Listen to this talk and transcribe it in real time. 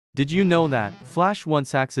Did you know that Flash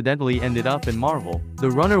once accidentally ended up in Marvel?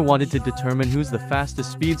 The runner wanted to determine who's the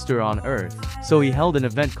fastest speedster on Earth, so he held an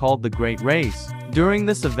event called the Great Race. During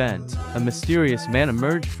this event, a mysterious man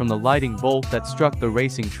emerged from the lightning bolt that struck the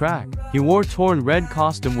racing track. He wore torn red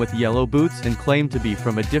costume with yellow boots and claimed to be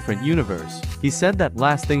from a different universe. He said that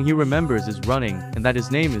last thing he remembers is running, and that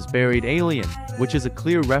his name is Buried Alien, which is a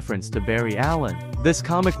clear reference to Barry Allen. This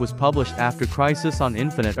comic was published after Crisis on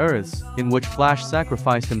Infinite Earths, in which Flash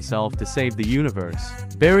sacrificed himself to save the universe.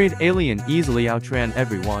 Buried Alien easily outran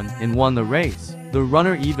everyone and won the race. The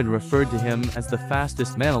runner even referred to him as the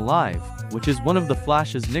fastest man alive, which is one of the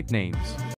Flash's nicknames.